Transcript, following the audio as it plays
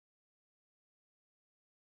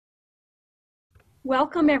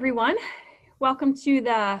Welcome, everyone. Welcome to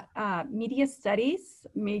the Media Studies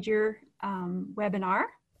major webinar,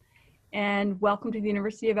 and welcome to the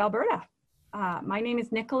University of Alberta. My name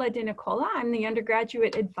is Nicola De Nicola. I'm the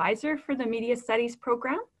undergraduate advisor for the Media Studies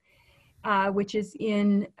program, which is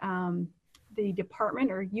in the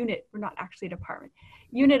department or unit, or not actually a department,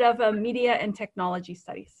 unit of Media and Technology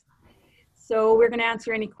Studies. So we're going to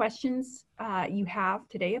answer any questions you have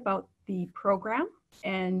today about the program.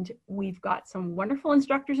 And we've got some wonderful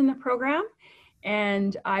instructors in the program,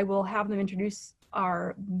 and I will have them introduce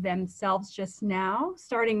themselves just now,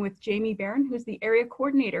 starting with Jamie Barron, who's the area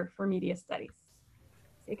coordinator for Media Studies.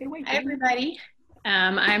 Take it away, Jamie. Hi, everybody.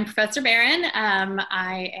 I'm Professor Barron.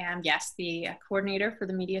 I am, yes, the coordinator for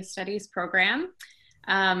the Media Studies program.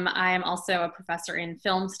 I am also a professor in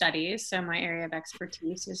film studies, so my area of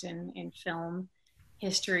expertise is in film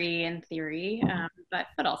history and theory,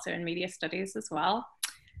 but also in media studies as well.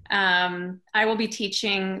 I will be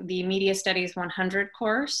teaching the Media Studies 100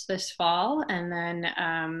 course this fall, and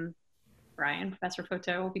then Professor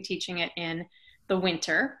Foto will be teaching it in the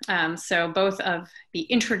winter. So both of the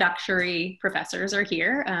introductory professors are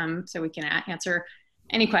here, so we can answer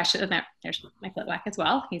any questions. There's Mike Litwack as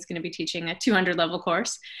well. He's going to be teaching a 200 level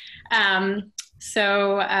course. Yeah,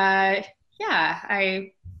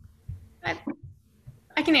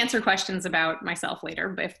 I can answer questions about myself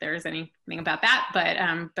later if there's anything about that,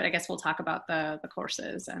 but I guess we'll talk about the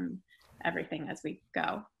courses and everything as we go.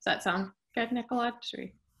 Does that sound good, Nicola? Should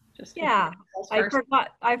we just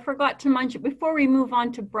I forgot to mention, before we move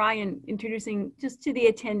on to Brian introducing just to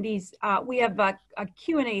the attendees, we have a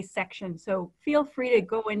Q&A section, so feel free to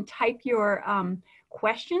go and type your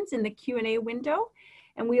questions in the Q&A window,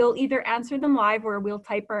 and we'll either answer them live or we'll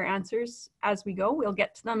type our answers as we go. We'll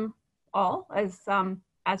get to them all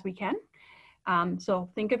as we can. So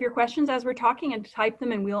think of your questions as we're talking and type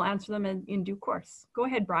them, and we'll answer them in due course. Go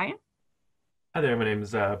ahead, Brian. Hi there, my name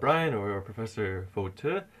is Brian, or Professor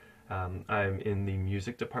Foto. I'm in the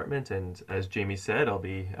music department, and as Jamie said, I'll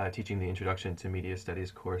be teaching the Introduction to Media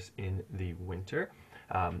Studies course in the winter.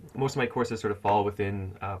 Most of my courses sort of fall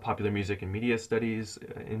within popular music and media studies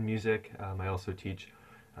in music. I also teach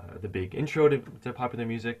the big intro to popular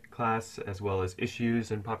music class, as well as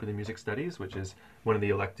issues in popular music studies, which is one of the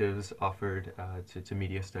electives offered to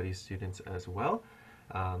media studies students as well.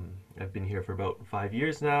 I've been here for about 5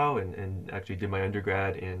 years now, and actually did my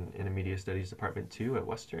undergrad in a media studies department too at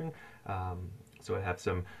Western. So I have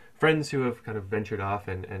some friends who have kind of ventured off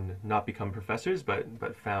and not become professors, but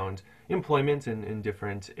found employment in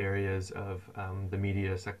different areas of the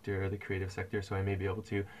media sector, the creative sector, so I may be able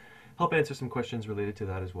to help answer some questions related to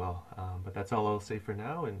that as well. But that's all I'll say for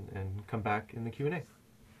now, and come back in the Q&A.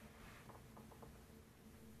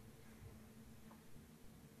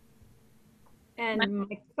 And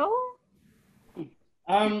Michael?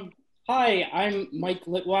 Hi, I'm Mike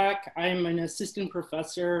Litwack. I'm an assistant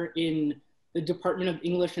professor in the Department of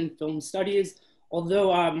English and Film Studies,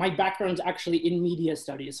 although my background is actually in media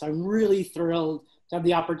studies. So I'm really thrilled to have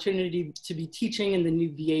the opportunity to be teaching in the new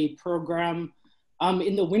BA program.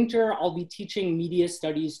 In the winter, I'll be teaching Media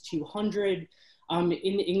Studies 200. In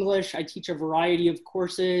English, I teach a variety of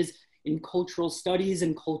courses in cultural studies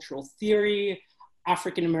and cultural theory,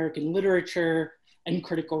 African American literature, and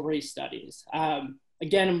critical race studies.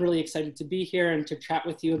 Again, I'm really excited to be here and to chat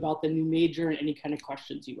with you about the new major and any kind of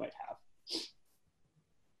questions you might have.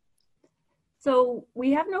 So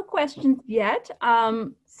we have no questions yet.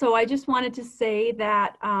 So I just wanted to say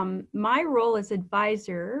that my role as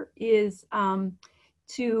advisor is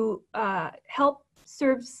to help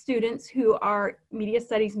serve students who are media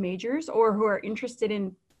studies majors or who are interested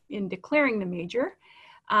in declaring the major.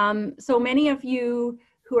 So many of you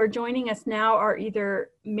who are joining us now are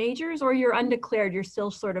either majors or you're undeclared. You're still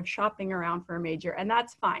sort of shopping around for a major, and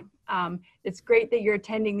that's fine. It's great that you're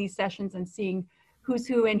attending these sessions and seeing who's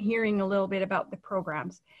who and hearing a little bit about the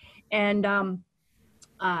programs. And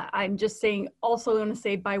I'm just saying, also going to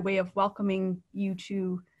say by way of welcoming you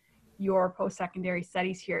to your post-secondary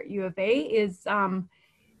studies here at U of A is,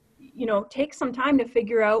 you know, take some time to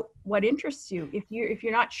figure out what interests you. If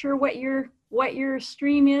you're not sure what your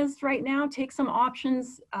stream is right now, take some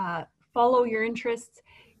options, follow your interests.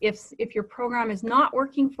 If your program is not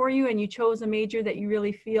working for you and you chose a major that you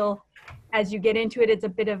really feel as you get into it, it's a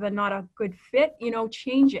bit of not a good fit, you know,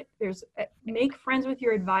 change it. Make friends with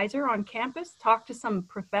your advisor on campus, talk to some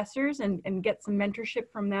professors and get some mentorship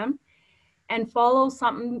from them, and follow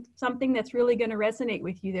something that's really going to resonate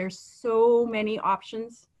with you. There's so many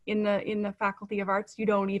options in the Faculty of Arts. You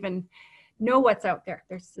don't even know what's out there.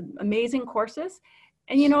 There's some amazing courses,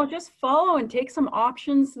 and you know, just follow and take some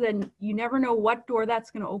options. Then you never know what door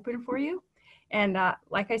that's going to open for you. And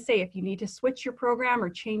like I say, if you need to switch your program or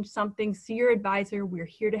change something, see your advisor. We're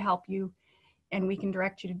here to help you, and we can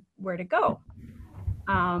direct you to where to go.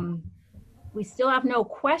 We still have no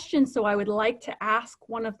questions, so I would like to ask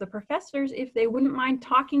one of the professors if they wouldn't mind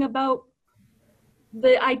talking about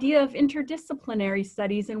the idea of interdisciplinary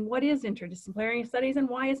studies and what is interdisciplinary studies and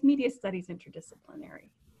why is media studies interdisciplinary?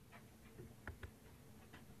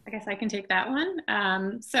 I guess I can take that one.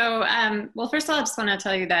 Well, first of all, I just want to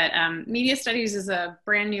tell you that media studies is a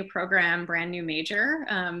brand new program, brand new major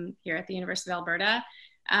here at the University of Alberta.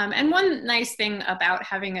 And one nice thing about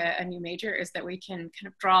having a new major is that we can kind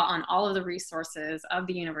of draw on all of the resources of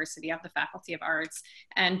the university, of the Faculty of Arts,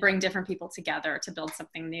 and bring different people together to build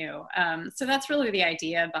something new. So that's really the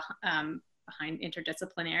idea behind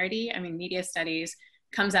interdisciplinarity. I mean, media studies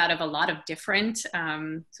comes out of a lot of different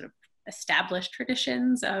sort of established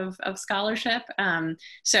traditions of scholarship.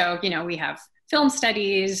 So, you know, we have film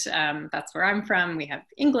studies, that's where I'm from. We have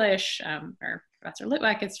English, or Professor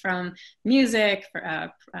Litwack is from, music,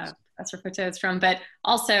 Professor Foto is from, but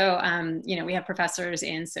also, you know, we have professors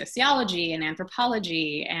in sociology and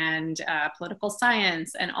anthropology and political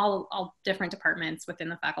science and all different departments within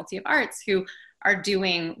the Faculty of Arts who are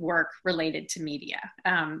doing work related to media.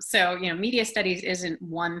 So, you know, media studies isn't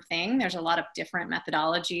one thing. There's a lot of different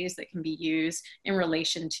methodologies that can be used in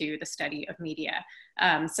relation to the study of media.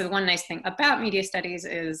 So the one nice thing about media studies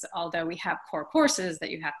is, although we have core courses that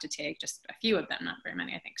you have to take, just a few of them, not very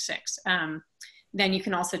many, I think 6, then you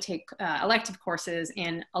can also take elective courses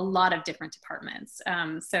in a lot of different departments.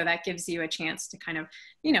 So that gives you a chance to kind of,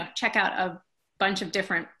 you know, check out a bunch of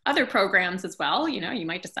different other programs as well. You know, you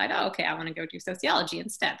might decide, oh, okay, I want to go do sociology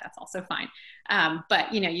instead. That's also fine.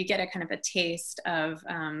 But, you know, you get a kind of a taste of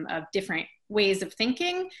different ways of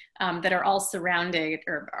thinking that are all surrounded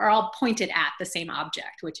or are all pointed at the same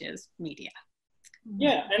object, which is media.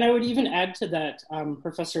 Yeah, and I would even add to that,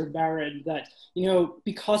 Professor Barron, that, you know,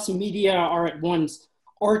 because media are at once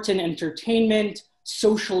art and entertainment,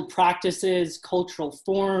 social practices, cultural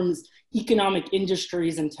forms, economic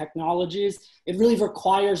industries and technologies, it really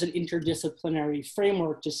requires an interdisciplinary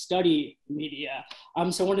framework to study media.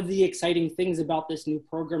 So one of the exciting things about this new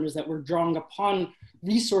program is that we're drawing upon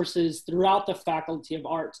resources throughout the Faculty of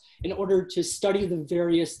Arts in order to study the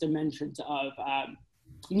various dimensions of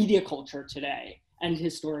media culture today and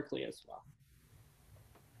historically as well.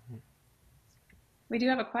 We do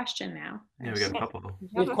have a question now. Yeah, we got a couple.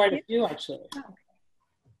 We have quite a few, actually. Oh, okay.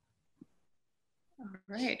 All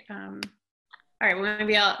right. All right, well,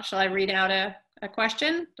 maybe shall I read out a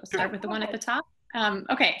question? I'll start with the one at the top.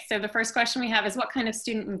 Okay, so the first question we have is, what kind of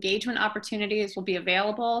student engagement opportunities will be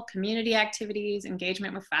available, community activities,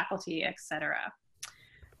 engagement with faculty, etc.?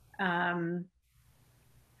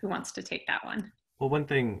 Who wants to take that one? Well, one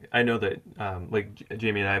thing I know that, like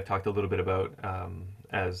Jamie and I have talked a little bit about,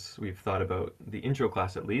 as we've thought about the intro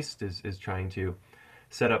class at least, is trying to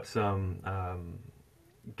set up some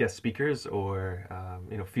guest speakers or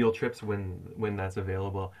you know, field trips when that's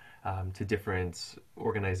available to different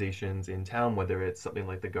organizations in town, whether it's something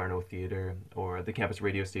like the Garneau Theatre or the campus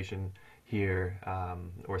radio station here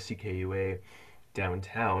or CKUA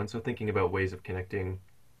downtown. So thinking about ways of connecting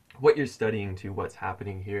what you're studying to what's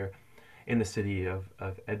happening here in the city of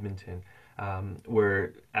Edmonton.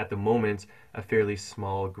 We're at the moment a fairly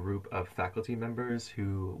small group of faculty members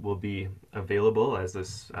who will be available as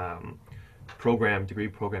this degree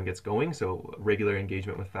program gets going, so regular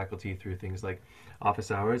engagement with faculty through things like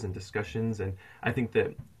office hours and discussions. And I think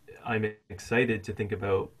that I'm excited to think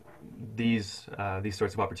about these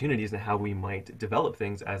sorts of opportunities and how we might develop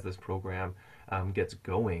things as this program gets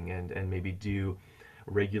going, and maybe do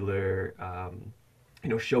regular you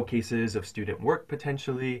know, showcases of student work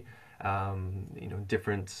potentially, you know,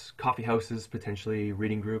 different coffee houses, potentially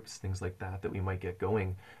reading groups, things like that we might get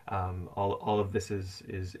going. All of this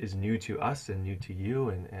is new to us and new to you,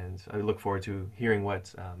 and I look forward to hearing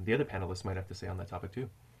what the other panelists might have to say on that topic too.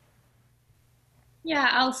 Yeah,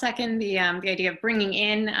 I'll second the idea of bringing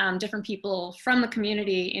in different people from the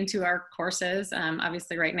community into our courses.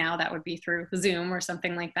 Obviously, right now that would be through Zoom or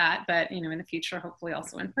something like that, but you know, in the future, hopefully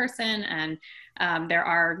also in person. And there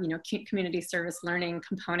are, you know, community service learning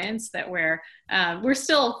components that we're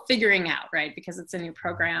still figuring out, right? Because it's a new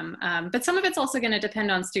program. But some of it's also going to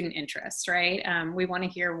depend on student interest, right? We want to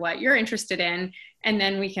hear what you're interested in, and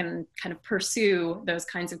then we can kind of pursue those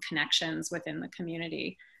kinds of connections within the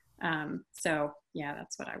community. So yeah,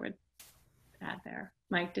 that's what I would add there.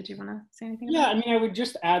 Mike, did you want to say anything? Yeah, I mean, I would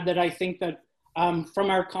just add that I think that from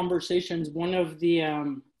our conversations, one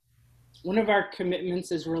of our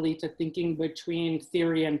commitments is really to thinking between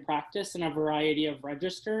theory and practice in a variety of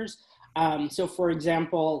registers. So for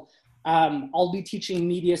example, I'll be teaching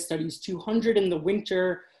Media Studies 200 in the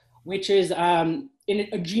winter, which is in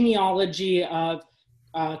a genealogy of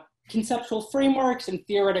conceptual frameworks and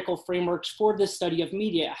theoretical frameworks for the study of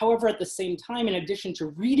media. However, at the same time, in addition to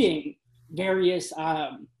reading various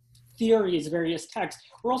theories, various texts,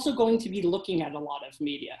 we're also going to be looking at a lot of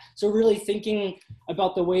media. So really thinking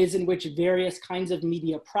about the ways in which various kinds of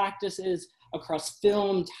media practices across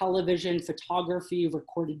film, television, photography,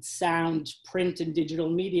 recorded sound, print, and digital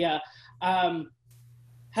media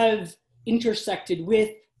have intersected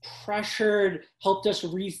with, pressured, helped us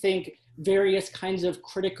rethink various kinds of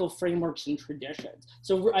critical frameworks and traditions.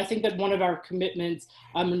 So I think that one of our commitments,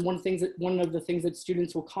 and one of the things that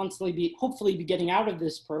students will constantly be, hopefully be getting out of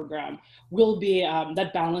this program, will be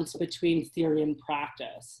that balance between theory and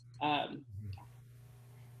practice.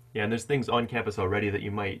 Yeah, and there's things on campus already that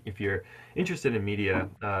you might, if you're interested in media,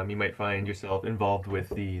 you might find yourself involved with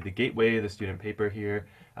the Gateway, the student paper here,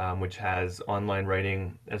 which has online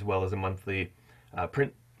writing as well as a monthly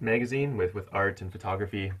print magazine with art and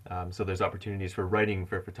photography. So there's opportunities for writing,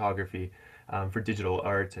 for photography, for digital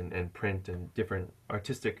art and print and different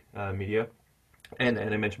artistic media. And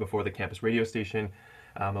I mentioned before the campus radio station.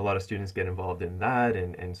 A lot of students get involved in that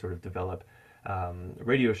and sort of develop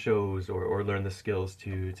radio shows or learn the skills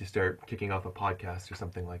to start kicking off a podcast or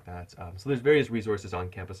something like that. So there's various resources on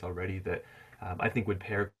campus already that I think would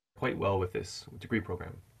pair quite well with this degree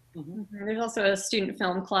program. Mm-hmm. There's also a student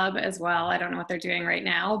film club as well. I don't know what they're doing right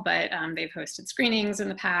now, but they've hosted screenings in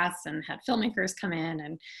the past and had filmmakers come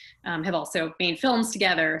in and have also made films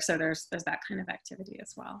together. So there's that kind of activity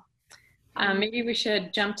as well. Maybe we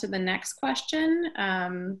should jump to the next question.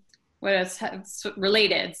 What is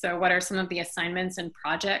related? So what are some of the assignments and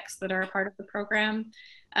projects that are a part of the program?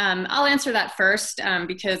 I'll answer that first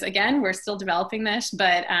because again, we're still developing this,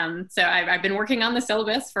 but so I've been working on the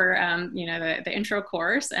syllabus for the intro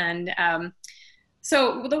course, and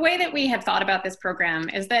so the way that we have thought about this program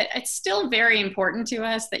is that it's still very important to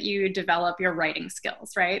us that you develop your writing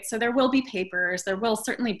skills, right? So there will be papers, there will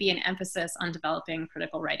certainly be an emphasis on developing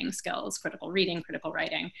critical writing skills, critical reading, critical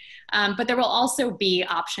writing, but there will also be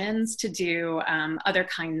options to do other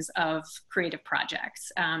kinds of creative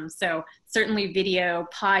projects. So certainly video,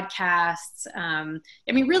 podcasts,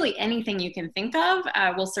 I mean, really anything you can think of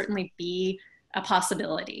will certainly be a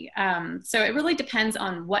possibility. So it really depends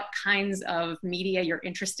on what kinds of media you're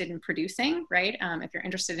interested in producing, right? If you're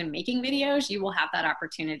interested in making videos, you will have that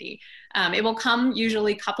opportunity. It will come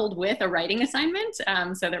usually coupled with a writing assignment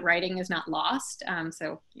so that writing is not lost.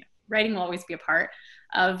 Writing will always be a part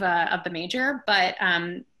of the major, but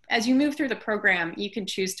as you move through the program, you can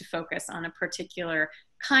choose to focus on a particular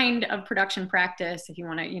kind of production practice if you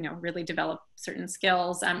want to, really develop certain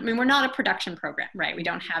skills. I mean, we're not a production program, right? We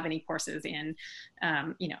don't have any courses in,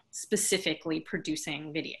 specifically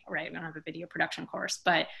producing video, right? We don't have a video production course,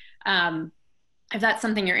 but if that's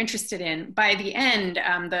something you're interested in, by the end,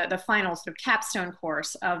 the final sort of capstone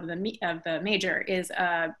course of the major is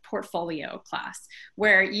a portfolio class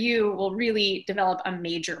where you will really develop a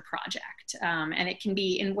major project, and it can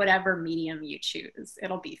be in whatever medium you choose.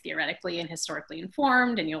 It'll be theoretically and historically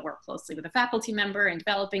informed, and you'll work closely with a faculty member in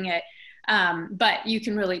developing it, but you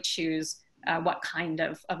can really choose what kind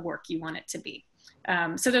of work you want it to be.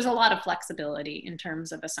 So there's a lot of flexibility in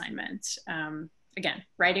terms of assignment. Again,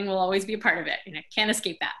 writing will always be a part of it, can't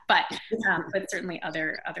escape that, but certainly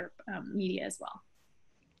other media as well.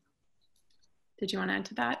 Did you want to add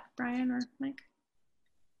to that, Brian or Mike?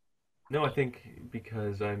 No, I think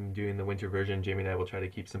because I'm doing the winter version, Jamie and I will try to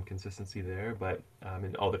keep some consistency there, but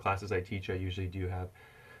in all the classes I teach, I usually do have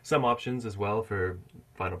some options as well for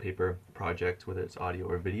final paper project, whether it's audio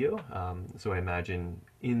or video. So I imagine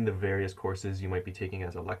in the various courses you might be taking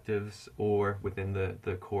as electives or within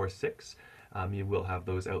the core 6, you will have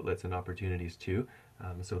those outlets and opportunities too.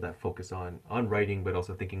 So that focus on writing, but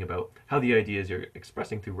also thinking about how the ideas you're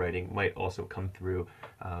expressing through writing might also come through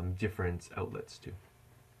different outlets too.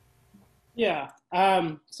 Yeah,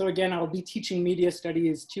 so again, I'll be teaching Media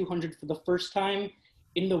Studies 200 for the first time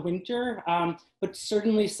in the winter, but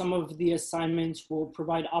certainly some of the assignments will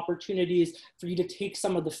provide opportunities for you to take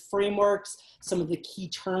some of the frameworks, some of the key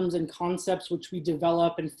terms and concepts which we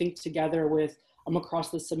develop and think together with across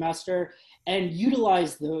the semester, and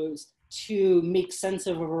utilize those to make sense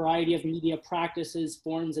of a variety of media practices,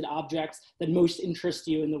 forms, and objects that most interest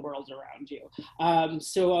you in the world around you.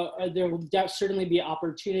 So there will certainly be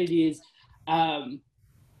opportunities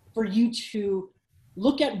for you to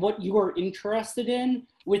look at what you are interested in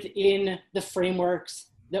within the frameworks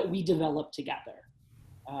that we develop together.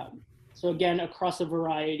 So again, across a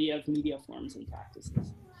variety of media forms and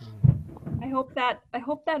practices. I hope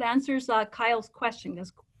that answers Kyle's question,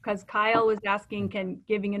 because because Kyle was asking,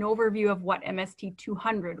 giving an overview of what MST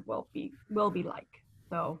 200 will be like.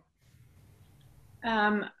 So.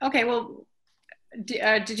 Okay, well,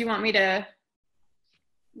 did you want me to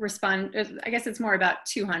respond? I guess it's more about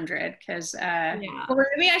 200 because well,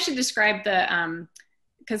 maybe I should describe the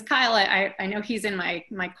because Kyle, I know he's in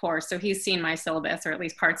my course, so he's seen my syllabus, or at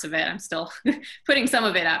least parts of it. I'm still putting some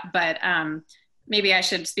of it up, but maybe I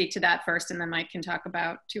should speak to that first, and then Mike can talk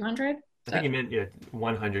about 200. I think you meant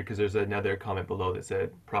 100 because there's another comment below that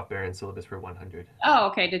said Prof. Barron syllabus for 100. Oh,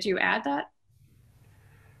 okay. Did you add that?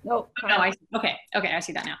 No. No, okay, I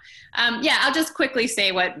see that now. Yeah, I'll just quickly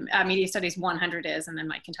say what Media Studies 100 is, and then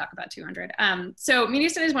Mike can talk about 200. So Media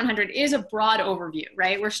Studies 100 is a broad overview,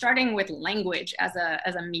 right? We're starting with language as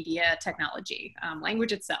a media technology,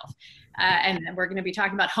 language itself, and then we're going to be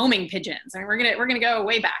talking about homing pigeons, and we're gonna go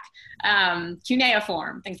way back,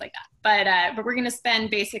 cuneiform, things like that. But we're going to spend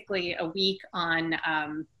basically a week on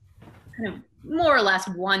kind of more or less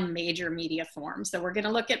one major media form. So we're going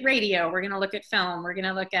to look at radio, we're going to look at film, we're going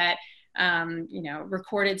to look at,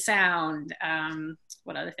 recorded sound,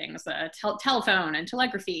 what other things, telephone and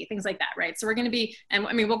telegraphy, things like that, right? So we're going to be, and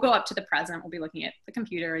I mean, we'll go up to the present, we'll be looking at the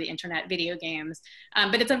computer, the internet, video games,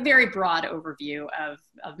 but it's a very broad overview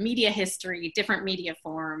of media history, different media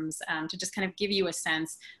forms, to just kind of give you a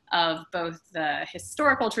sense of both the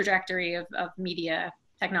historical trajectory of media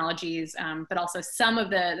technologies, but also some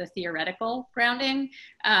of the theoretical grounding.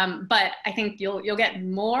 But I think you'll get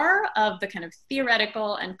more of the kind of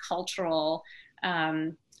theoretical and cultural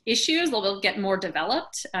issues. They'll get more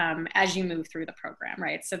developed as you move through the program,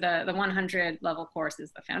 right? So the 100 level course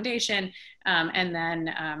is the foundation, and then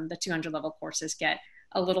the 200 level courses get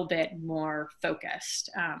a little bit more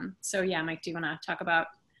focused. So yeah, Mike, do you want to talk about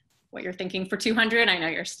what you're thinking for 200? I know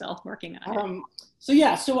you're still working on it. So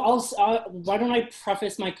why don't I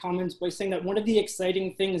preface my comments by saying that one of the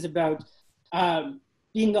exciting things about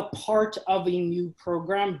being a part of a new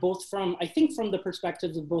program, both from the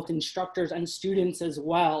perspectives of both instructors and students as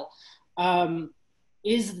well,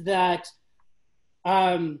 is that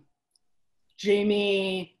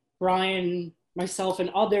Jamie, Brian, myself, and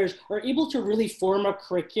others are able to really form a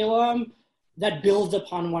curriculum that builds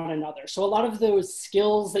upon one another. So a lot of those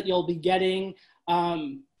skills that you'll be getting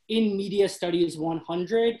in Media Studies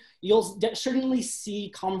 100, you'll certainly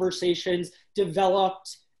see conversations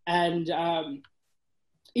developed and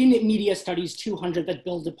in Media Studies 200 that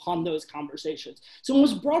build upon those conversations. So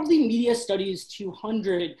most broadly, Media Studies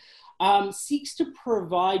 200 seeks to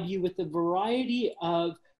provide you with a variety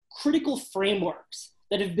of critical frameworks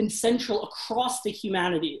that have been central across the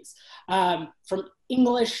humanities, from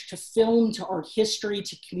English to film to art history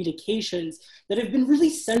to communications, that have been really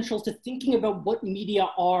central to thinking about what media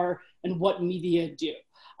are and what media do.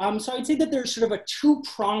 So I'd say that there's sort of a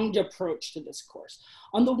two-pronged approach to this course.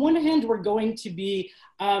 On the one hand, we're going to be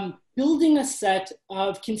building a set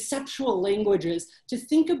of conceptual languages to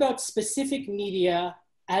think about specific media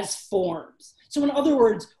as forms. So in other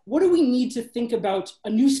words, what do we need to think about a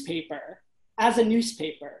newspaper as a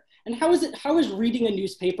newspaper? And how is reading a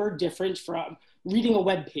newspaper different from reading a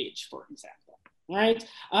web page, for example, right?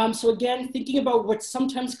 So again, thinking about what's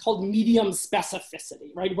sometimes called medium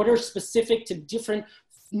specificity, right? What are specific to different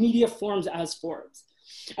media forms as forms?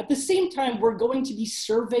 At the same time, we're going to be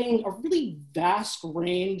surveying a really vast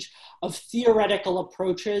range of theoretical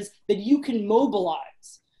approaches that you can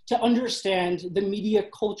mobilize to understand the media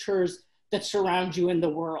cultures that surround you in the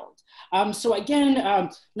world. So again,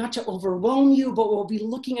 not to overwhelm you, but we'll be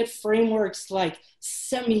looking at frameworks like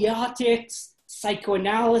semiotics,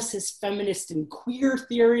 psychoanalysis, feminist and queer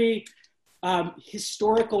theory,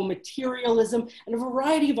 historical materialism, and a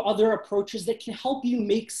variety of other approaches that can help you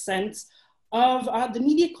make sense of the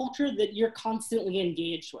media culture that you're constantly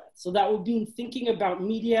engaged with. So that would be thinking about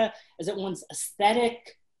media as at once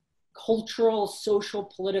aesthetic, cultural, social,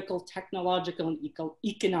 political, technological, and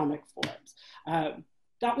economic forms.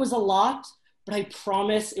 That was a lot, but I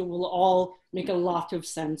promise it will all make a lot of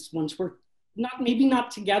sense once we're maybe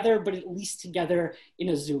not together, but at least together in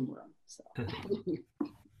a Zoom room. So.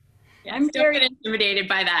 Yeah, I'm still very intimidated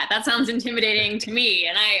by that. That sounds intimidating to me,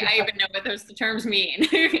 and I even know what those terms mean.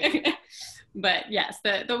 But yes,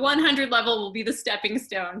 the 100 level will be the stepping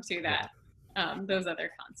stone to that, those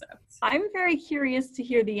other concepts. I'm very curious to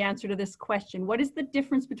hear the answer to this question. What is the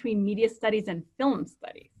difference between media studies and film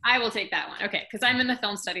studies? I will take that one. Okay, because I'm in the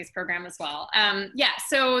film studies program as well. Yeah,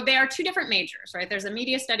 so they are two different majors, right? There's a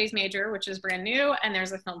media studies major, which is brand new, and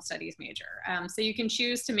there's a film studies major. So you can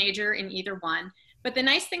choose to major in either one. But the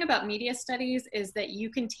nice thing about media studies is that you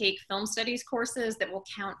can take film studies courses that will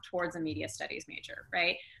count towards a media studies major,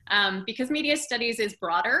 right? Because media studies is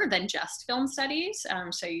broader than just film studies.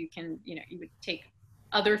 So you can, you would take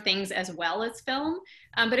other things as well as film.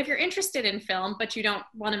 But if you're interested in film, but you don't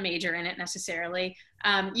want to major in it necessarily,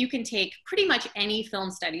 you can take pretty much any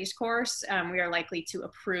film studies course we are likely to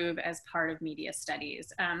approve as part of media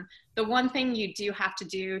studies. The one thing you do have to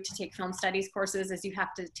do to take film studies courses is you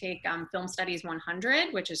have to take Film Studies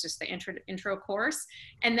 100, which is just the intro course.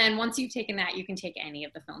 And then once you've taken that, you can take any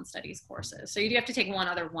of the film studies courses. So you do have to take one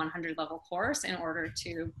other 100 level course in order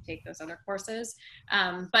to take those other courses.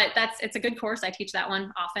 But it's a good course. I teach that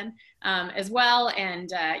one often as well. And,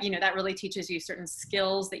 that really teaches you certain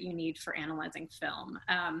skills that you need for analyzing film.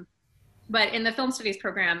 But in the film studies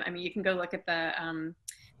program, you can go look at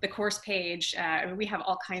the course page. We have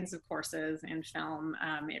all kinds of courses in film.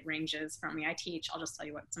 It ranges from, I'll just tell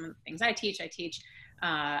you what some of the things I teach. I teach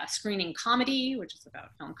screening comedy, which is about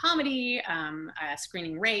film comedy,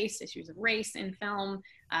 screening race, issues of race in film,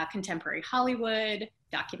 contemporary Hollywood,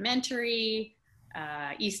 documentary,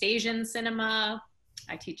 East Asian cinema.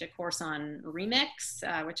 I teach a course on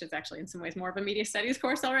remix, which is actually in some ways more of a media studies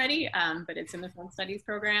course already, but it's in the film studies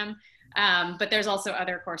program. But there's also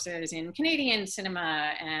other courses in Canadian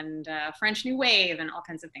cinema and French New Wave and all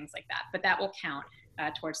kinds of things like that. But that will count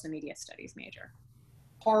towards the media studies major.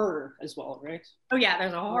 Horror as well, right? Oh yeah,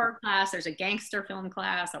 there's a horror class, there's a gangster film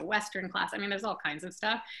class, a Western class. There's all kinds of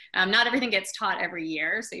stuff. Not everything gets taught every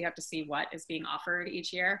year, so you have to see what is being offered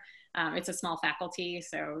each year. It's a small faculty,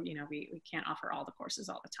 so we can't offer all the courses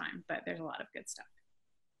all the time, but there's a lot of good stuff.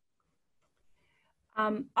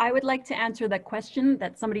 I would like to answer that question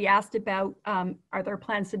that somebody asked about, are there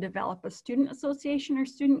plans to develop a student association or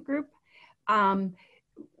student group?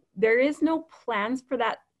 There is no plans for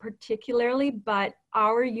that particularly, but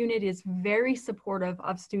our unit is very supportive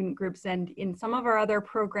of student groups, and in some of our other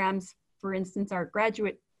programs, for instance, our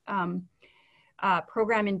graduate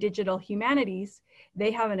program in digital humanities, they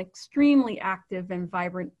have an extremely active and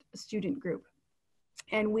vibrant student group.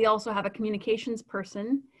 And we also have a communications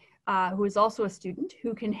person who is also a student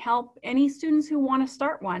who can help any students who want to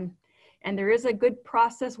start one. And there is a good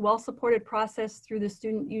process, well-supported process through the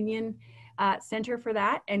Student Union Center for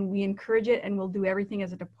that. And we encourage it, and we'll do everything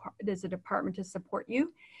as a department to support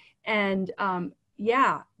you. And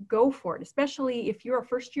yeah, go for it. Especially if you're a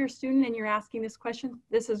first-year student and you're asking this question,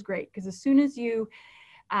 this is great. Because as soon as you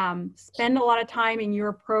spend a lot of time in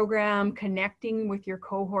your program connecting with your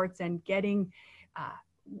cohorts and getting,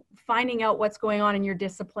 finding out what's going on in your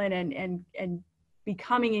discipline and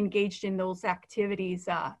becoming engaged in those activities,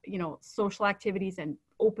 social activities and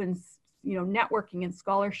open, networking and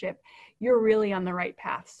scholarship, you're really on the right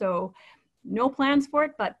path. So no plans for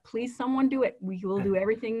it, but please someone do it. We will do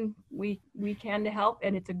everything we can to help,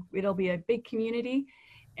 and it'll be a big community.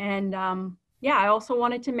 And yeah, I also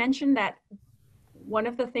wanted to mention that one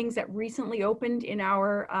of the things that recently opened in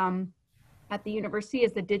our at the university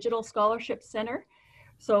is the Digital Scholarship Center.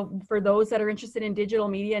 So for those that are interested in digital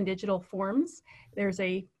media and digital forms, there's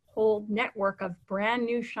a whole network of brand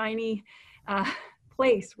new shiny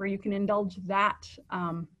place where you can indulge that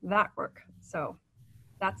work. So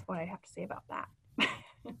that's what I have to say about that.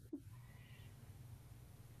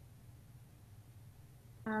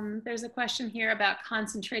 There's a question here about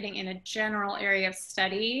concentrating in a general area of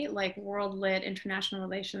study, like world lit, international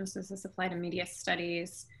relations. Does this apply to media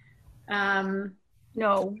studies?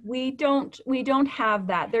 No, we don't have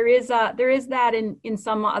that. There is that in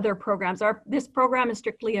some other programs. This program is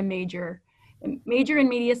strictly a major in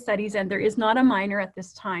media studies, and there is not a minor at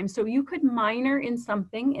this time. So you could minor in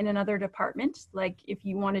something in another department, like if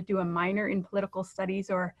you want to do a minor in political studies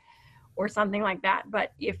or something like that.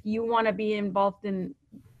 But if you want to be involved in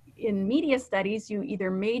media studies, you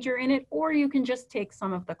either major in it or you can just take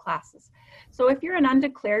some of the classes. So if you're an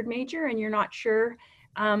undeclared major and you're not sure,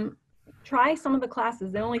 try some of the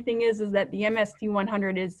classes. The only thing is that the MSc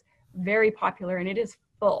 100 is very popular and it is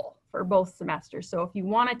full for both semesters. So if you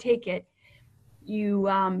want to take it, you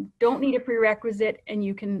don't need a prerequisite and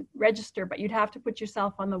you can register, but you'd have to put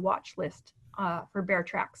yourself on the watch list for Bear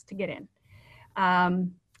Tracks to get in.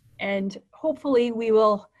 And hopefully we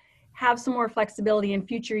will have some more flexibility in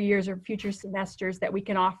future years or future semesters that we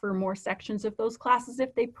can offer more sections of those classes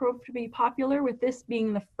if they prove to be popular. With this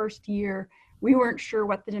being the first year, we weren't sure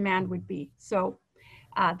what the demand would be. So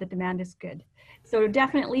the demand is good. So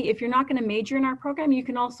definitely, if you're not going to major in our program, you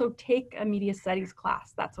can also take a media studies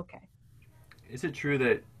class. That's okay. Is it true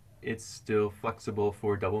that it's still flexible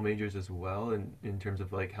for double majors as well in terms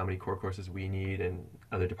of like how many core courses we need and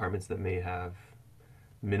other departments that may have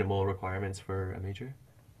minimal requirements for a major?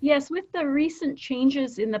 Yes, with the recent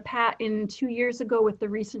changes in in 2 years ago, with the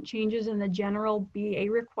recent changes in the general BA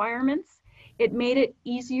requirements, it made it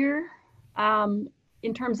easier um,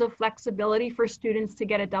 in terms of flexibility for students to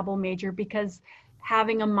get a double major because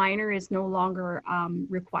having a minor is no longer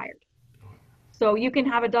required. So you can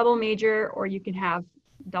have a double major, or you can have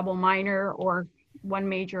double minor, or one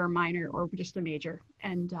major or minor, or just a major,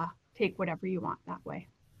 and take whatever you want that way.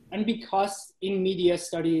 And because in media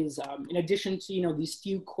studies, in addition to these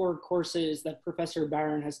few core courses that Professor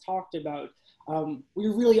Barron has talked about, we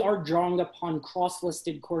really are drawing upon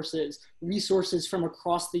cross-listed courses, resources from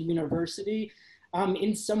across the university.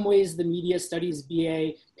 In some ways, the media studies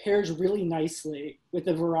BA pairs really nicely with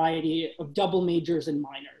a variety of double majors and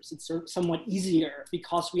minors. It's somewhat easier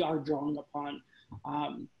because we are drawing upon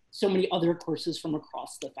so many other courses from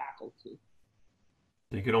across the faculty.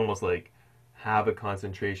 You could almost like have a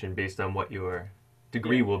concentration based on what your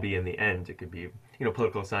degree will be in the end. It could be,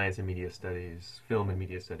 political science and media studies, film and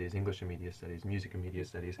media studies, English and media studies, music and media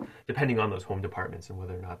studies, depending on those home departments and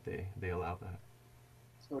whether or not they allow that.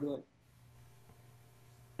 Totally.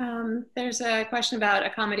 There's a question about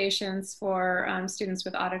accommodations for students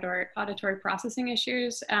with auditory processing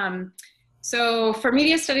issues. So for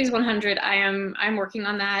Media Studies 100, I'm working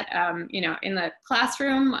on that. In the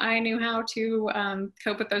classroom, I knew how to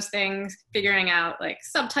cope with those things, figuring out like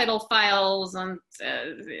subtitle files. And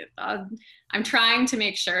I'm trying to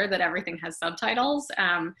make sure that everything has subtitles.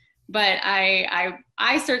 But I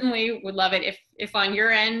certainly would love it if on your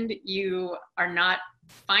end you are not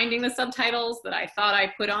finding the subtitles that I thought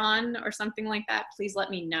I put on or something like that. Please let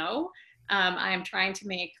me know. I am trying to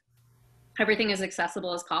make everything as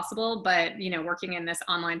accessible as possible, but working in this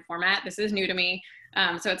online format, this is new to me.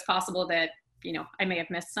 So it's possible that I may have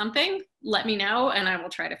missed something. Let me know and I will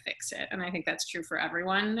try to fix it. And I think that's true for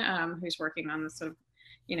everyone who's working on this sort of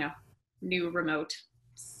new remote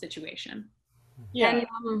situation. Yeah.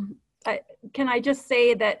 And can I just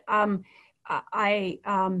say that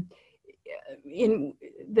in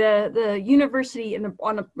the university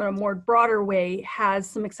on a more broader way has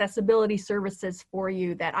some accessibility services for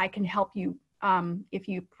you that I can help you. If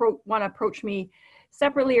you want to approach me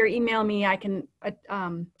separately or email me, I can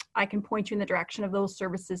point you in the direction of those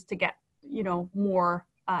services to get more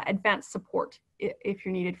advanced support if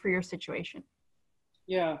you're needed for your situation.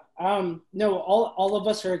 Yeah, no, all of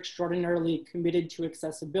us are extraordinarily committed to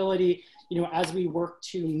accessibility. As we work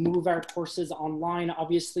to move our courses online,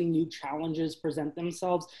 obviously new challenges present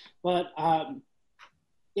themselves. But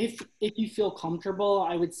if you feel comfortable,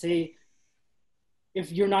 I would say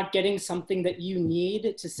if you're not getting something that you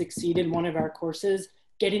need to succeed in one of our courses,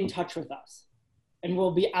 get in touch with us. And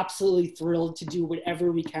we'll be absolutely thrilled to do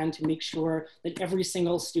whatever we can to make sure that every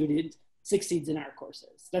single student succeeds in our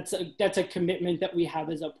courses. That's a commitment that we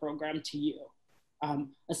have as a program to you,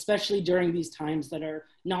 especially during these times that are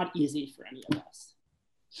not easy for any of us.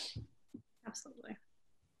 Absolutely.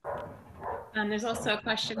 There's also a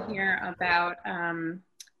question here about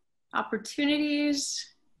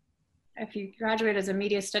opportunities. If you graduate as a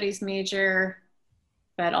media studies major,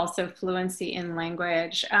 but also fluency in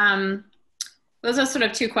language. Those are sort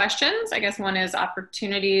of two questions. I guess one is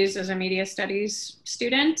opportunities as a media studies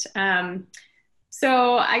student.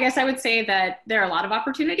 So I guess I would say that there are a lot of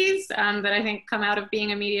opportunities that I think come out of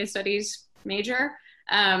being a media studies major.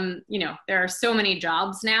 There are so many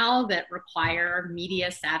jobs now that require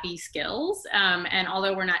media savvy skills. And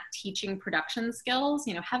although we're not teaching production skills,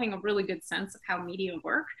 having a really good sense of how media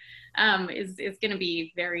work is going to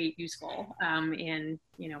be very useful in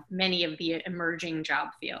many of the emerging job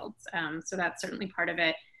fields. So that's certainly part of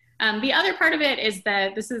it. The other part of it is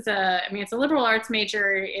that this is it's a liberal arts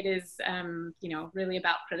major. It is really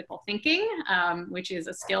about critical thinking, which is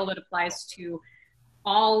a skill that applies to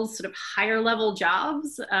all sort of higher level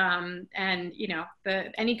jobs, and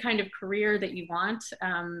any kind of career that you want,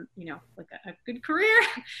 like a good career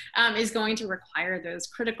is going to require those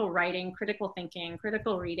critical writing, critical thinking,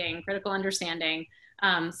 critical reading, critical understanding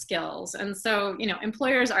skills. And so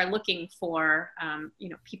employers are looking for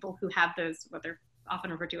people who have those, what they're often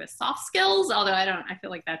referred to as soft skills, although I feel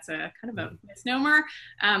like that's a kind of a misnomer,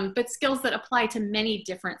 but skills that apply to many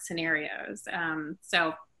different scenarios.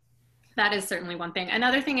 So that is certainly one thing.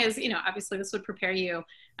 Another thing is, obviously this would prepare you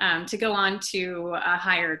to go on to a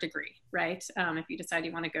higher degree, right? If you decide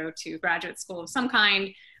you want to go to graduate school of some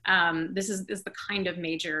kind, this is the kind of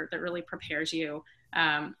major that really prepares you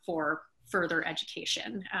for further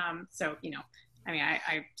education. So, I mean,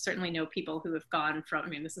 I certainly know people who have gone from, I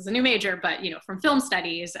mean, this is a new major, but, you know, from film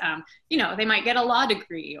studies, you know, they might get a law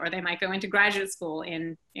degree, or they might go into graduate school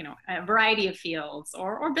in, you know, a variety of fields,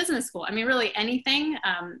 or business school. I mean, really anything.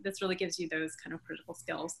 This really gives you those kind of critical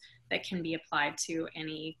skills that can be applied to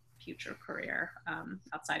any future career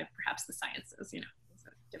outside of perhaps the sciences. You know, it's a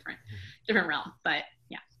different realm, but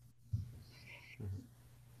yeah.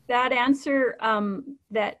 That answer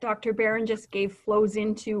that Dr. Barron just gave flows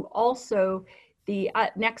into also the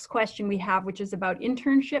next question we have, which is about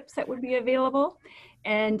internships that would be available.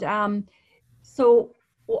 And so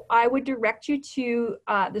I would direct you to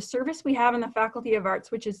the service we have in the Faculty of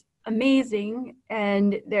Arts, which is amazing,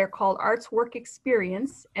 and they're called Arts Work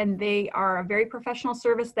Experience, and they are a very professional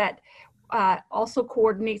service that also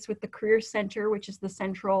coordinates with the Career Center, which is the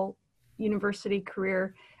Central University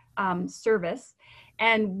Career Service.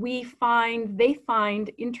 And they find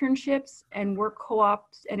internships and work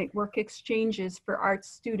co-ops and work exchanges for arts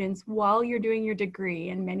students while you're doing your degree,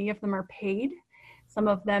 and many of them are paid. Some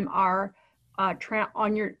of them are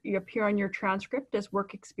you appear on your transcript as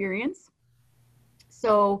work experience.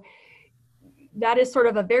 So that is sort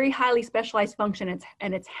of a very highly specialized function,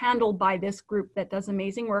 and it's handled by this group that does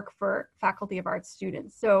amazing work for Faculty of Arts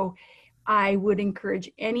students. So I would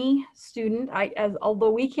encourage any student,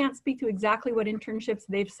 although we can't speak to exactly what internships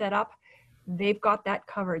they've set up, they've got that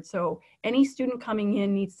covered. So any student coming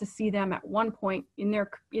in needs to see them at one point in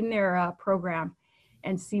their program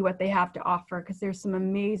and see what they have to offer, because there's some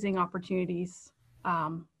amazing opportunities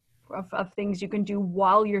of things you can do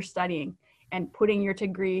while you're studying and putting your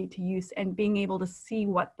degree to use, and being able to see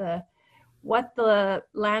what the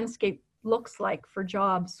landscape looks like for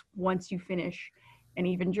jobs once you finish, and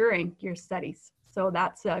even during your studies. So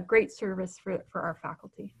that's a great service for our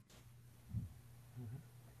faculty.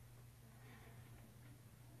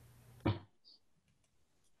 That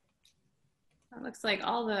looks like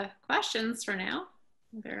all the questions for now.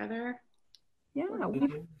 Are there other? Yeah,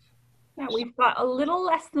 we've got a little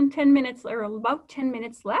less than 10 minutes, or about 10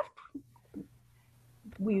 minutes left.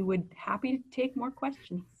 We would happy to take more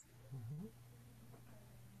questions.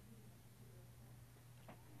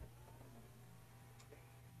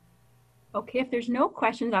 Okay, if there's no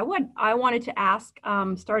questions, I wanted to ask,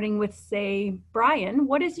 starting with, say, Brian,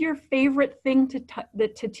 what is your favorite thing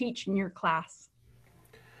to teach in your class?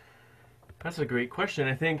 That's a great question.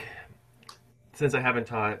 I think since I haven't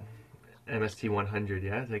taught MST 100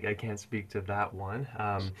 yet, I can't speak to that one.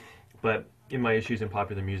 But in my Issues in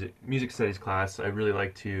Popular Music Studies class, I really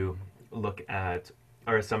like to look at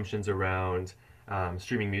our assumptions around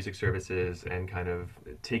streaming music services, and kind of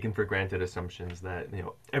taken for granted assumptions that, you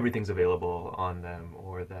know, everything's available on them,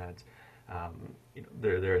 or that you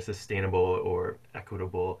know, they're a sustainable or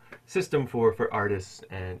equitable system for artists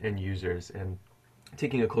and users, and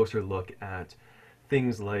taking a closer look at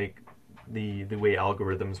things like the way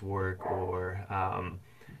algorithms work, or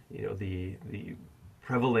you know, the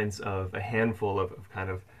prevalence of a handful of kind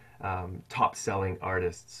of top-selling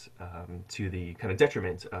artists to the kind of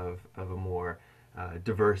detriment of a more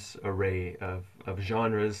diverse array of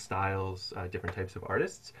genres, styles, different types of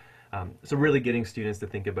artists. So really getting students to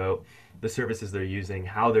think about the services they're using,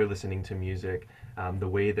 how they're listening to music, the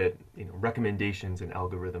way that, you know, recommendations and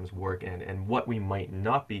algorithms work, and what we might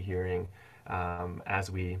not be hearing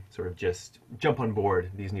as we sort of just jump on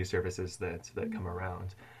board these new services that come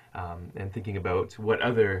around, and thinking about what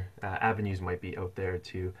other avenues might be out there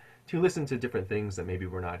to listen to different things that maybe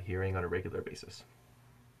we're not hearing on a regular basis.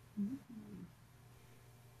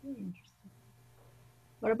 Very interesting.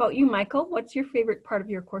 What about you, Michael? What's your favorite part of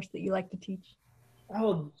your course that you like to teach?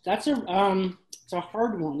 Oh, it's a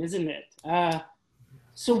hard one, isn't it?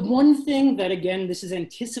 So one thing that, again, this is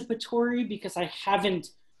anticipatory because I haven't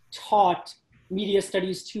taught Media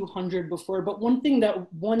Studies 200 before, but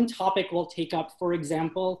one topic we'll take up, for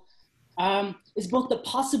example, is both the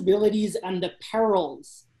possibilities and the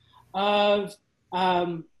perils of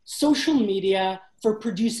social media for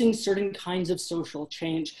producing certain kinds of social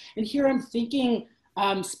change. And here I'm thinking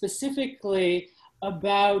specifically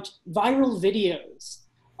about viral videos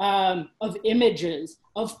of images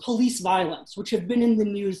of police violence, which have been in the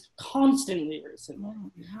news constantly recently,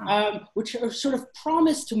 which are sort of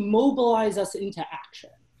promised to mobilize us into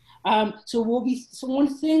action. So one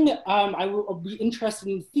thing I will be interested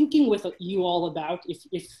in thinking with you all about,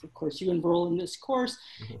 if of course you enroll in this course,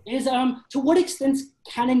 is to what extent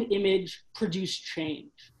can an image produce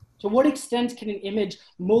change? To what extent can an image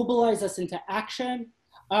mobilize us into action?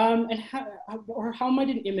 And how might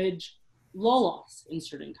an image lull us in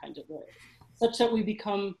certain kinds of ways, such that we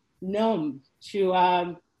become numb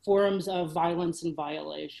to forms of violence and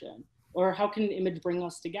violation? Or how can an image bring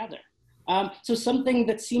us together? So something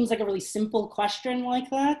that seems like a really simple question like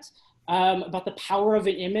that, about the power of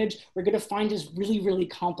an image, we're going to find is really, really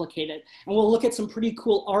complicated. And we'll look at some pretty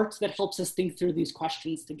cool art that helps us think through these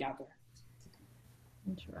questions together.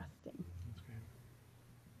 Interesting.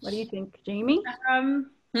 What do you think, Jamie?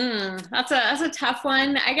 That's a tough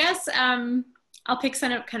one. I guess I'll pick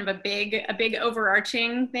kind of a big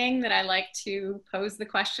overarching thing that I like to pose the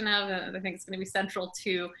question of, and I think it's going to be central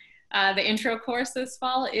to the intro course this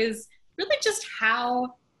fall, is really just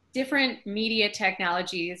how different media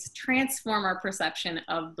technologies transform our perception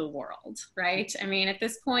of the world, right? I mean, at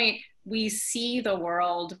this point, we see the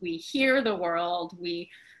world, we hear the world, we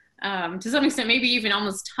to some extent, maybe even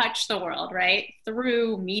almost touch the world, right,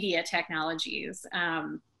 through media technologies.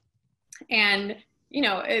 And, you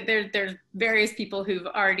know, there's various people who've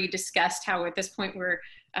already discussed how at this point we're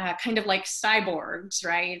kind of like cyborgs,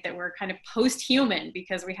 right, that we're kind of post-human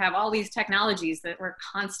because we have all these technologies that we're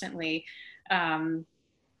constantly,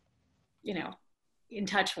 you know, in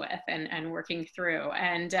touch with and working through.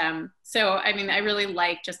 And so, I mean, I really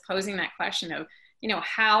like just posing that question of, you know,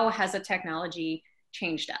 how has a technology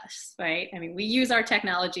changed us, right? I mean, we use our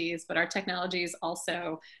technologies, but our technologies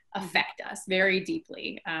also affect us very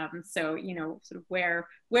deeply. So, you know, sort of where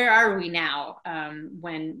are we now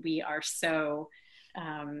when we are so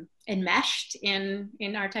enmeshed in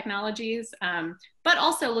our technologies, but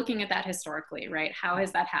also looking at that historically, right? How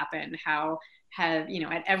has that happened? How have, you know,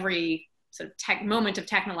 at every sort of moment of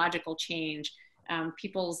technological change,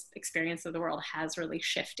 people's experience of the world has really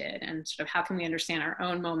shifted, and sort of how can we understand our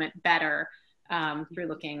own moment better through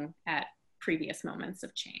looking at previous moments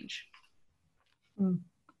of change.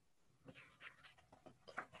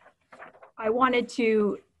 I wanted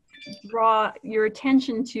to draw your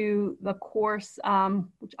attention to the course,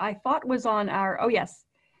 which I thought was on our, oh yes,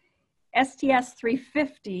 STS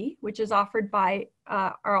 350, which is offered by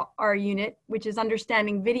our unit, which is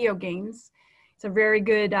Understanding Video Games. It's a very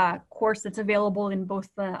good course that's available in both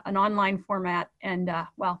an online format and,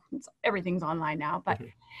 well, everything's online now, but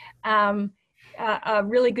a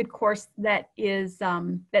really good course that is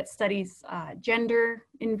that studies gender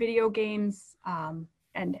in video games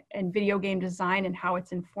and video game design and how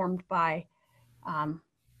it's informed by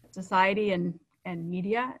society and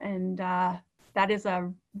media, and that is a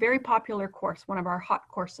very popular course, one of our hot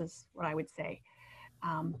courses, what I would say.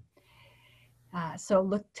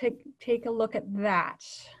 So take a look at that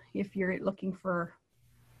if you're looking for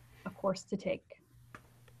a course to take.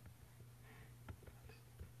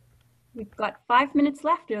 We've got 5 minutes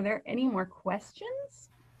left. Are there any more questions?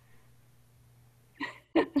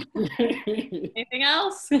 Anything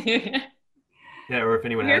else? Yeah, or if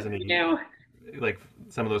anyone has any, like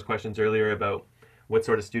some of those questions earlier about what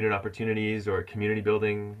sort of student opportunities or community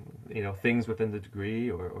building, you know, things within the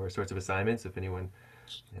degree or sorts of assignments, if anyone,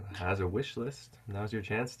 you know, has a wish list, now's your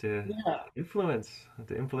chance to influence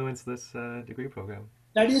this degree program.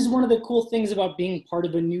 That is one of the cool things about being part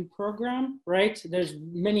of a new program, right? There's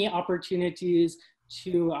many opportunities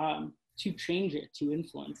to change it, to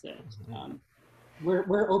influence it.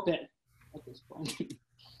 We're open at this point.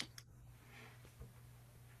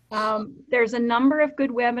 There's a number of good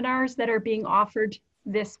webinars that are being offered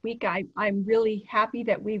this week. I'm really happy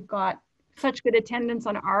that we've got such good attendance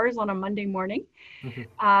on ours on a Monday morning.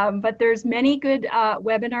 But there's many good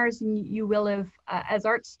webinars, and you will have, as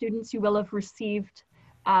art students, you will have received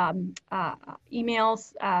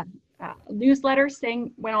emails, newsletters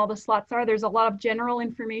saying when all the slots are. There's a lot of general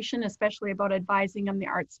information, especially about advising on the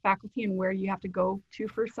arts faculty and where you have to go to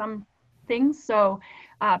for some things. So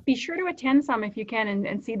be sure to attend some if you can,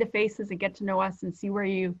 and see the faces and get to know us and see where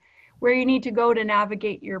you need to go to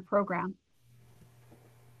navigate your program.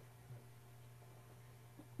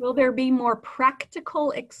 Will there be more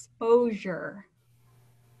practical exposure?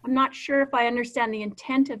 I'm not sure if I understand the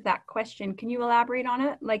intent of that question. Can you elaborate on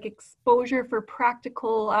it? Like exposure for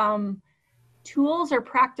practical tools or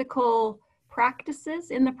practical practices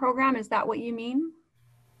in the program? Is that what you mean?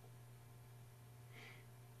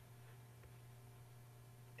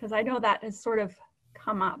 Because I know that has sort of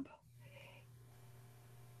come up.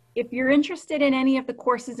 If you're interested in any of the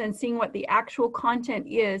courses and seeing what the actual content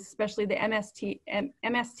is, especially the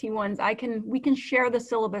MST ones, we can share the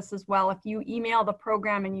syllabus as well. If you email the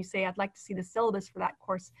program and you say, I'd like to see the syllabus for that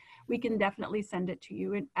course, we can definitely send it to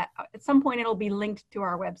you. And at some point it'll be linked to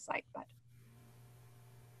our website. But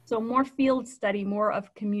so more field study, more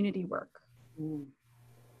of community work.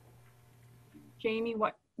 Jamie,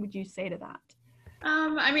 what would you say to that?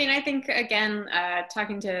 I mean, I think, again,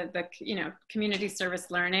 talking to the, community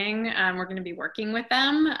service learning, we're going to be working with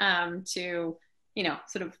them to,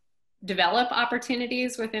 sort of develop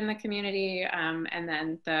opportunities within the community. And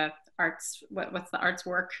then the arts, what's the arts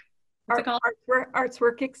work? What's it called? Arts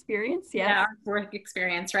work experience, yes. Yeah, arts work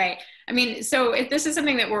experience, right. I mean, so if this is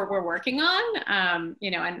something that we're working on,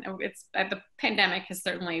 you know, and it's the pandemic has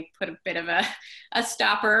certainly put a bit of a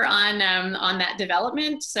stopper on that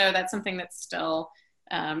development. So that's something that's still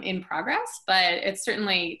in progress, but it's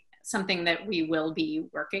certainly something that we will be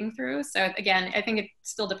working through. So again, I think it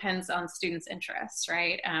still depends on students' interests,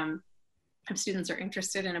 right? If students are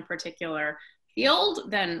interested in a particular field,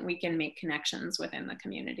 then we can make connections within the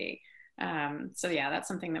community. So yeah, that's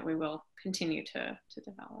something that we will continue to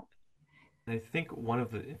develop. I think one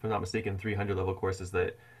of the, if I'm not mistaken, 300 level courses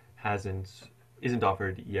that isn't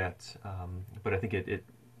offered yet, but I think it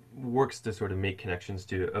works to sort of make connections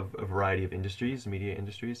to a variety of industries, media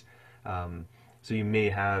industries. So you may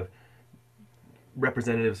have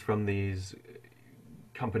representatives from these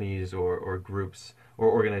companies or groups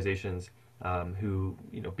or organizations who,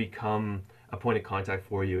 you know, become a point of contact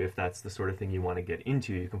for you if that's the sort of thing you want to get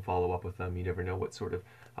into. You can follow up with them. You never know what sort of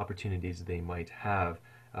opportunities they might have.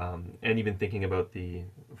 And even thinking about the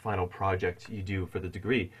final project you do for the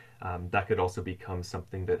degree, that could also become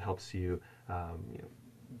something that helps you, you know,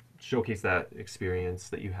 showcase that experience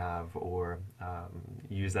that you have, or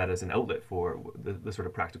use that as an outlet for the sort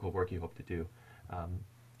of practical work you hope to do.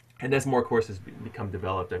 And as more courses become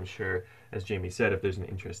developed, I'm sure, as Jamie said, if there's an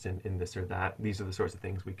interest in this or that, these are the sorts of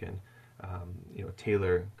things we can you know,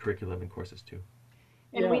 tailor curriculum and courses to.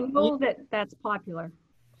 And we know that that's popular.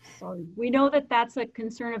 So we know that that's a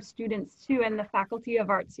concern of students too, and the Faculty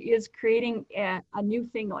of Arts is creating a new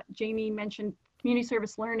thing, like Jamie mentioned, community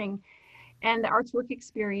service learning, and the arts work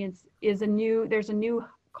experience is there's a new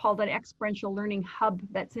called an experiential learning hub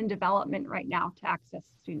that's in development right now to access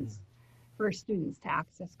students, for students to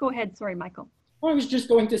access. Go ahead, sorry, Michael. Well, I was just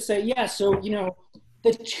going to say, yeah, so, you know,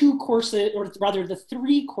 the 2 courses, or rather the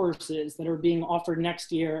 3 courses that are being offered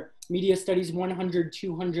next year, Media Studies 100,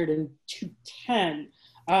 200, and 210,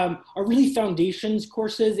 are really foundations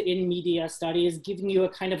courses in media studies, giving you a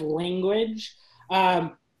kind of language,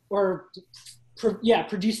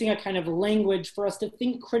 producing a kind of language for us to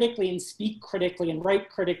think critically and speak critically and write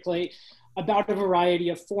critically about a variety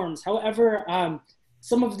of forms. However,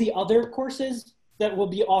 some of the other courses that will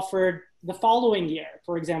be offered the following year,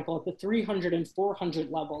 for example, at the 300 and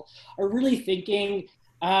 400 level, are really thinking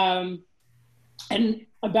and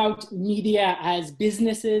about media as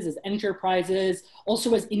businesses, as enterprises,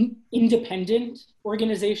 also as independent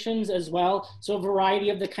organizations as well. So a variety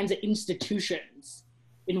of the kinds of institutions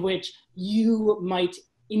in which you might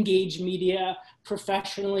engage media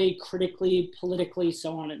professionally, critically, politically,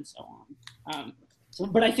 so on and so on.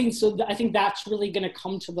 But I think that's really going to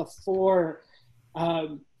come to the fore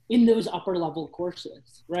in those upper level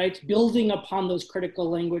courses, right? Building upon those critical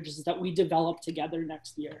languages that we develop together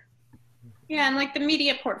next year. Yeah, and like the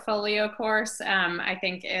media portfolio course, I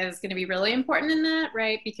think is going to be really important in that,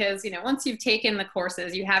 right? Because, you know, once you've taken the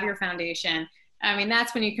courses, you have your foundation. I mean,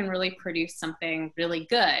 that's when you can really produce something really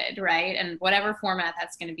good, right? And whatever format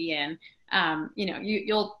that's going to be in, you know,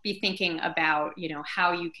 you'll be thinking about, you know,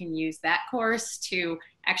 how you can use that course to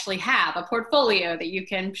actually have a portfolio that you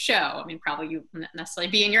can show. I mean, probably you won't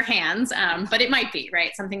necessarily be in your hands, but it might be,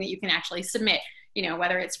 right? Something that you can actually submit, you know,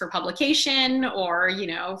 whether it's for publication or, you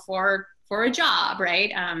know, for a job, right?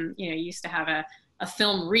 You know, you used to have a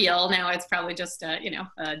film reel. Now it's probably just a, you know,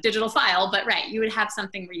 a digital file, but right, you would have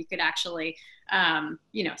something where you could actually,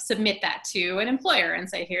 you know, submit that to an employer and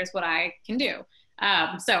say, here's what I can do.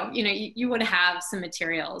 So, you know, you would have some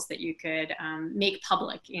materials that you could make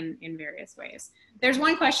public in various ways. There's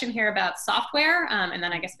one question here about software, and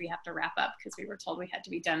then I guess we have to wrap up because we were told we had to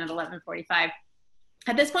be done at 11:45.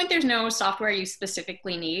 At this point, there's no software you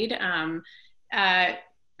specifically need.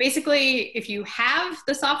 Basically, if you have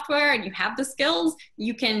the software and you have the skills,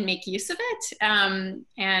 you can make use of it.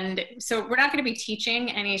 And so we're not going to be teaching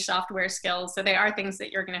any software skills. So they are things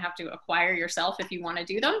that you're going to have to acquire yourself if you want to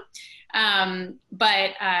do them.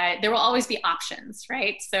 But there will always be options,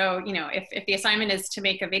 right? So, you know, if the assignment is to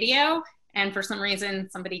make a video and for some reason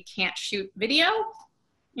somebody can't shoot video,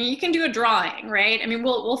 you can do a drawing, right? I mean,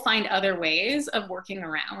 we'll find other ways of working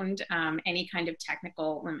around any kind of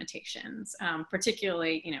technical limitations,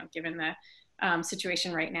 particularly, you know, given the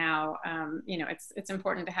situation right now, you know, it's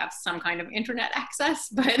important to have some kind of internet access,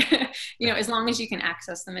 but, you know, as long as you can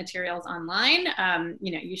access the materials online,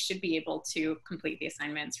 you know, you should be able to complete the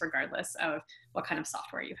assignments regardless of what kind of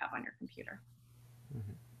software you have on your computer.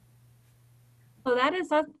 Mm-hmm. So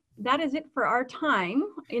that is it for our time.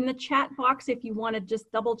 In the chat box, if you want to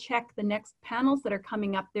just double check the next panels that are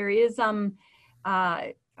coming up, there is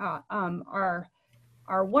our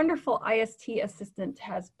wonderful IST assistant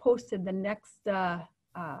has posted the next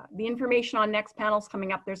the information on next panels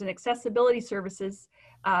coming up. There's an accessibility services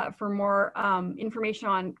for more information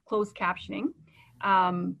on closed captioning.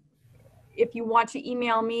 If you want to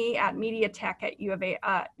email me at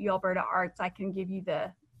mediatech@UAlberta Arts, I can give you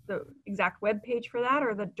the exact web page for that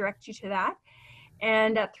or direct you to that.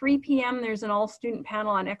 And at 3 p.m. there's an all-student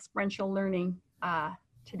panel on experiential learning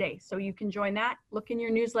today. So you can join that. Look in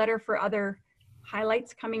your newsletter for other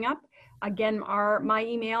highlights coming up. Again, my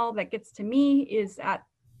email that gets to me is at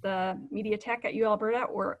the mediatech@UAlberta,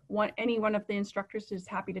 or any one of the instructors is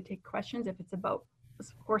happy to take questions if it's about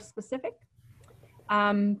course specific.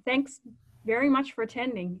 Thanks very much for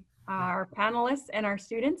attending. Our panelists and our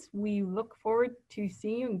students, we look forward to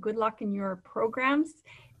seeing you, and good luck in your programs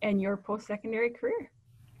and your post-secondary career.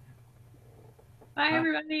 Bye,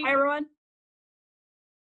 everybody. Bye, everyone.